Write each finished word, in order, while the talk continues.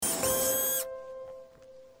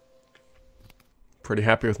pretty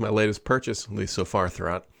happy with my latest purchase, at least so far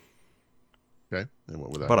throughout. Okay. And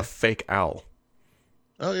what would that Bought a be? fake owl.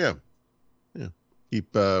 Oh, yeah. Yeah.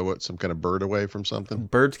 Keep, some kind of bird away from something?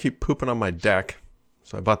 Birds keep pooping on my deck,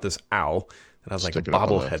 so I bought this owl that has like Stick a it up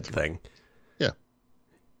on bobblehead the- thing. Yeah.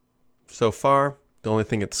 So far, the only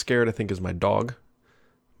thing it's scared, I think, is my dog.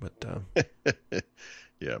 But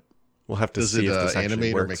Yeah. we'll have to Does see it if this actually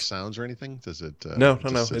animate works. or make sounds or anything? Does it? No.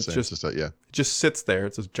 sits It's there? just Yeah. it just sits there.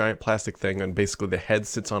 It's a giant plastic thing, and basically the head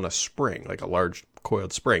sits on a spring, like a large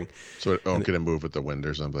coiled spring. So it can it move with the wind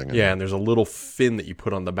or something? Yeah, and there's a little fin that you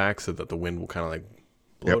put on the back so that the wind will kind of like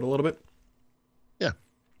blow it a little bit. Yeah.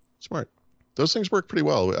 Smart. Those things work pretty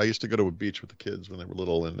well. I used to go to a beach with the kids when they were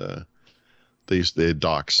little, and they had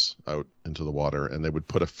docks out into the water, and they would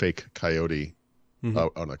put a fake coyote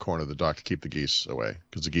out on the corner of the dock to keep the geese away,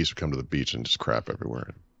 because the geese would come to the beach and just crap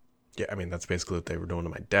everywhere. Yeah, I mean, that's basically what they were doing to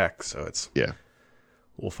my deck, so Yeah.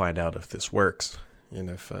 we'll find out if this works. And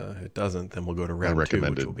if it doesn't, then we'll go to round 2, which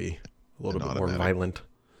recommended will be a little an bit more automatic violent.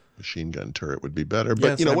 Machine gun turret would be better,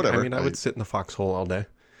 but Yes, whatever. I mean, I would sit in the foxhole all day.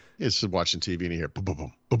 It's just watching TV and you hear boom, boom,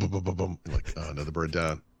 boom, boom, boom, boom, boom, boom. You're like, oh, another bird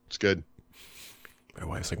down. It's good. My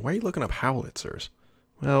wife's like, why are you looking up howitzers?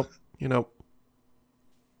 Well,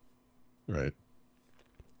 Right.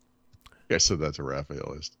 I said that to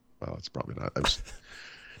Raphael. Well, it's probably not.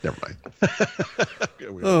 Never mind.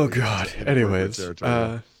 Oh, God. Anyways,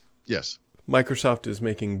 yes. Microsoft is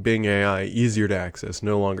making Bing AI easier to access.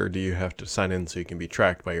 No longer do you have to sign in so you can be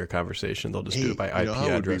tracked by your conversation. They'll just do it by IP how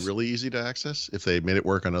it would address. be really easy to access if they made it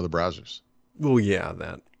work on other browsers. Well, yeah,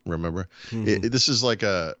 that. Remember? This is like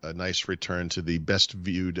a nice return to the best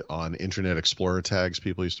viewed on Internet Explorer tags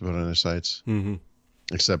people used to put on their sites. Mm-hmm.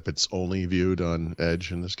 Except it's only viewed on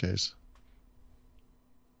Edge in this case.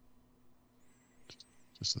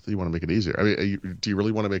 Just that you want to make it easier. I mean, do you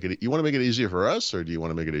really want to make it? You want to make it easier for us, or do you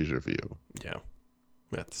want to make it easier for you? Yeah.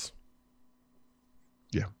 That's.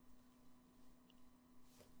 Yeah.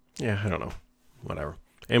 Yeah, I don't know. Whatever.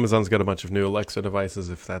 Amazon's got a bunch of new Alexa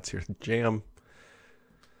devices if that's your jam.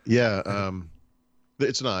 Yeah.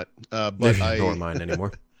 It's not. But nor mine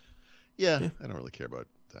anymore. Yeah, I don't really care about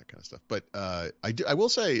that kind of stuff. But I will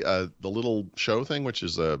say the little show thing, which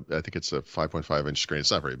is I think it's a 5.5-inch screen.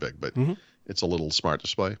 It's not very big, but it's a little smart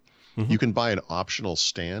display. You can buy an optional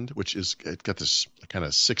stand, which is it got this kind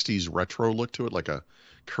of 60s retro look to it, like a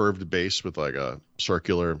curved base with like a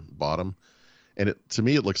circular bottom. And to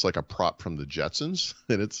me, it looks like a prop from the Jetsons.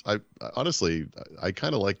 And honestly, I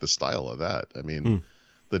kind of like the style of that. I mean,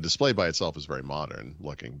 the display by itself is very modern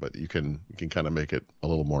looking, but you can kind of make it a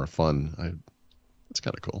little more fun. It's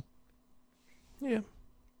kind of cool. Yeah.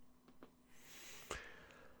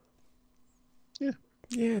 Yeah.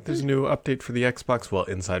 Yeah, there's a new update for the Xbox. Well,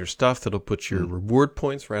 insider stuff that'll put your reward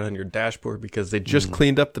points right on your dashboard because they just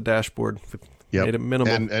cleaned up the dashboard. Made it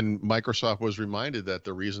minimal. And Microsoft was reminded that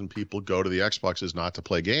the reason people go to the Xbox is not to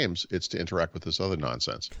play games. It's to interact with this other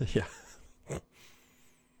nonsense. Yeah.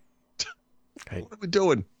 What are we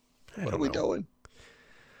doing? What are we doing?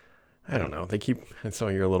 I don't know. I saw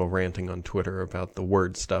your little ranting on Twitter about the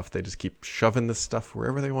Word stuff. They just keep shoving this stuff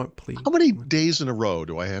wherever they want, please. How many days in a row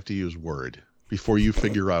do I have to use Word before you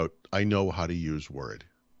figure out I know how to use Word?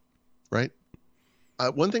 Right?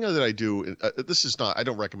 One thing that I do, this is not, I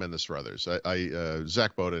don't recommend this for others.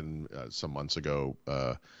 Zach Bowden some months ago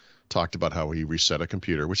talked about how he reset a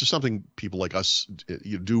computer, which is something people like us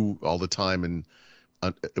do all the time. And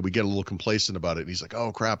we get a little complacent about it. And he's like,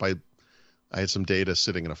 oh, crap, I had some data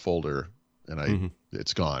sitting in a folder and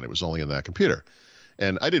it's gone. It was only in that computer.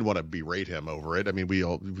 And I didn't want to berate him over it. I mean, we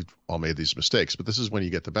all made these mistakes, but this is when you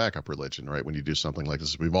get the backup religion, right? When you do something like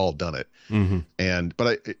this, we've all done it.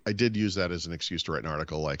 But I did use that as an excuse to write an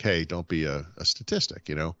article like, hey, don't be a statistic,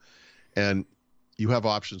 and you have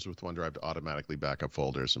options with OneDrive to automatically back up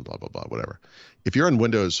folders and blah, blah, blah, whatever. If you're in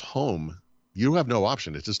Windows Home, you have no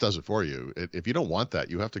option. It just does it for you. If you don't want that,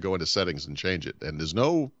 you have to go into settings and change it. And there's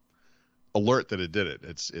no alert that it did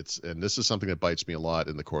it. And this is something that bites me a lot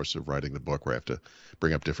in the course of writing the book, where I have to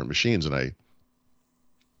bring up different machines, and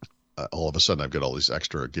all of a sudden I've got all these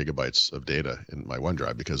extra gigabytes of data in my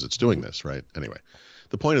OneDrive because it's doing this, right? Anyway,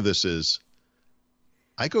 the point of this is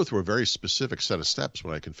I go through a very specific set of steps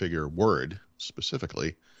when I configure Word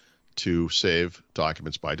specifically to save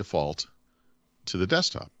documents by default to the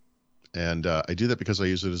desktop. And I do that because I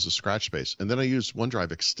use it as a scratch space. And then I use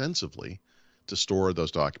OneDrive extensively to store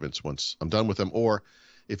those documents once I'm done with them. Or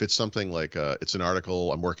if it's something like it's an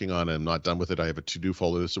article I'm working on and I'm not done with it, I have a to-do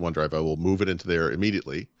folder that's in OneDrive, I will move it into there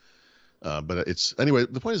immediately. But anyway,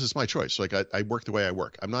 the point is it's my choice. Like I work the way I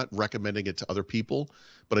work. I'm not recommending it to other people,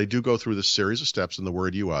 but I do go through this series of steps in the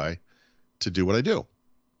Word UI to do what I do.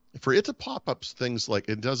 for it to pop up things like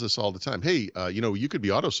it does this all the time. Hey, you could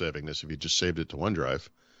be auto-saving this if you just saved it to OneDrive,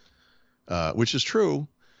 which is true.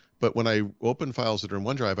 But when I open files that are in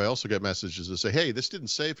OneDrive, I also get messages that say, hey, this didn't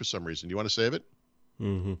save for some reason. You want to save it?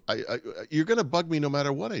 Mm-hmm. You're going to bug me no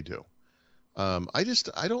matter what I do. I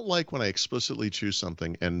don't like when I explicitly choose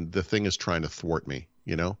something and the thing is trying to thwart me,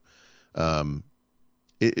 let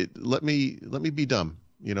me be dumb,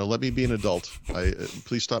 let me be an adult.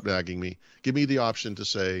 Please stop nagging me. Give me the option to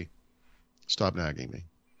say, stop nagging me.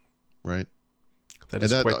 Right. That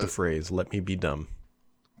is quite the phrase. Let me be dumb.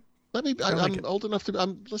 I'm old enough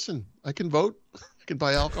to, listen, I can vote. I can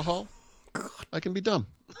buy alcohol. I can be dumb.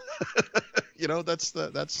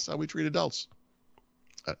 That's how we treat adults.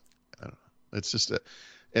 I don't know. It's just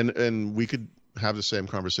and we could have the same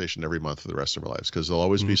conversation every month for the rest of our lives, because there'll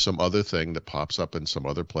always be some other thing that pops up in some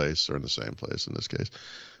other place, or in the same place in this case.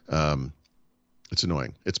 It's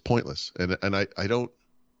annoying. It's pointless. And I don't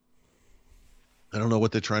know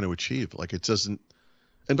what they're trying to achieve. Like, it doesn't,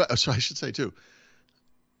 so I should say too,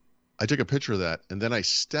 I took a picture of that and then I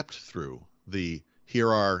stepped through it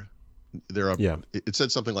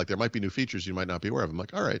said something like, there might be new features you might not be aware of. I'm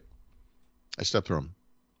like, all right. I stepped through them.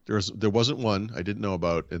 There wasn't one I didn't know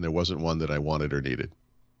about, and there wasn't one that I wanted or needed.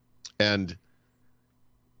 And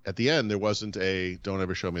at the end, there wasn't a, don't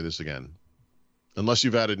ever show me this again. Unless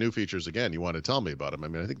you've added new features again, you want to tell me about them. I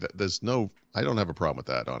mean, I think that I don't have a problem with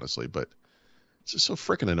that, honestly, but it's just so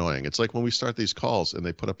freaking annoying. It's like when we start these calls and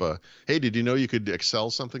they put up hey, did you know you could Excel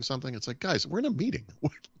something? It's like, guys, we're in a meeting.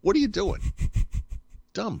 What are you doing?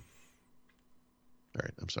 Dumb. All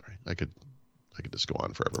right, I'm sorry. I could just go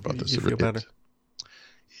on forever about this. You feel better?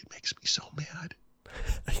 It makes me so mad.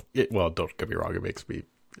 Well, don't get me wrong. It makes me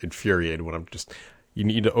infuriated when you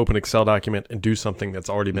need to open an Excel document and do something that's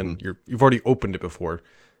already been, you've already opened it before.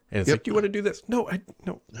 And it's like, do you want to do this? No,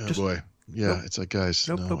 no. Oh, boy. Yeah, nope. It's like, guys,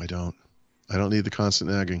 nope. I don't. I don't need the constant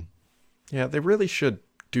nagging. Yeah, they really should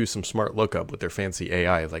do some smart lookup with their fancy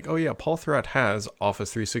AI. Like, oh yeah, Paul Thurrott has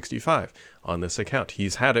Office 365 on this account.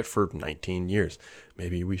 He's had it for 19 years.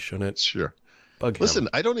 Maybe we shouldn't bug him. Listen,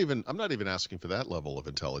 I'm not even asking for that level of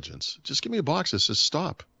intelligence. Just give me a box that says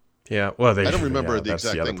stop. Yeah, well, I don't remember the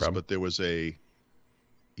exact things, but there was a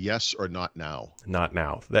yes or not now. Not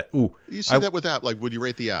now. You see that with app? Like, would you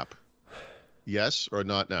rate the app? Yes or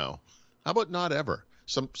not now? How about not ever?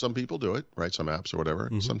 Some people do it, right? Some apps or whatever.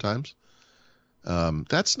 Sometimes.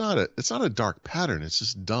 It's not a dark pattern. It's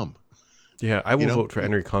just dumb. Yeah, I will vote for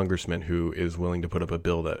any congressman who is willing to put up a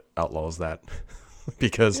bill that outlaws that,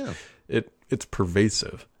 because it's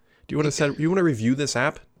pervasive. Do you want to you want to review this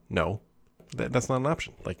app? No, that's not an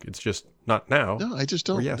option. Like, it's just not now. No, I just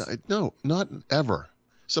don't. Yes. No, not ever.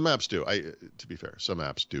 Some apps do. To be fair, some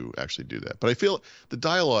apps do actually do that. But I feel the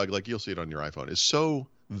dialogue, like you'll see it on your iPhone, is so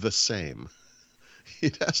the same.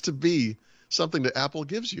 It has to be something that Apple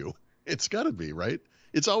gives you. It's got to be, right?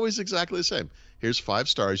 It's always exactly the same. Here's 5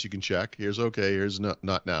 stars you can check. Here's okay. Here's not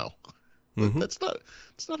now. It's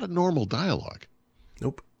not a normal dialogue.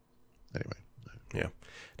 Nope. Anyway. Yeah.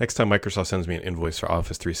 Next time Microsoft sends me an invoice for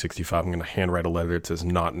Office 365, I'm going to handwrite a letter that says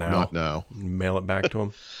not now. Not now. Mail it back to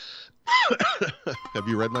them. Have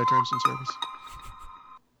you read my terms and service?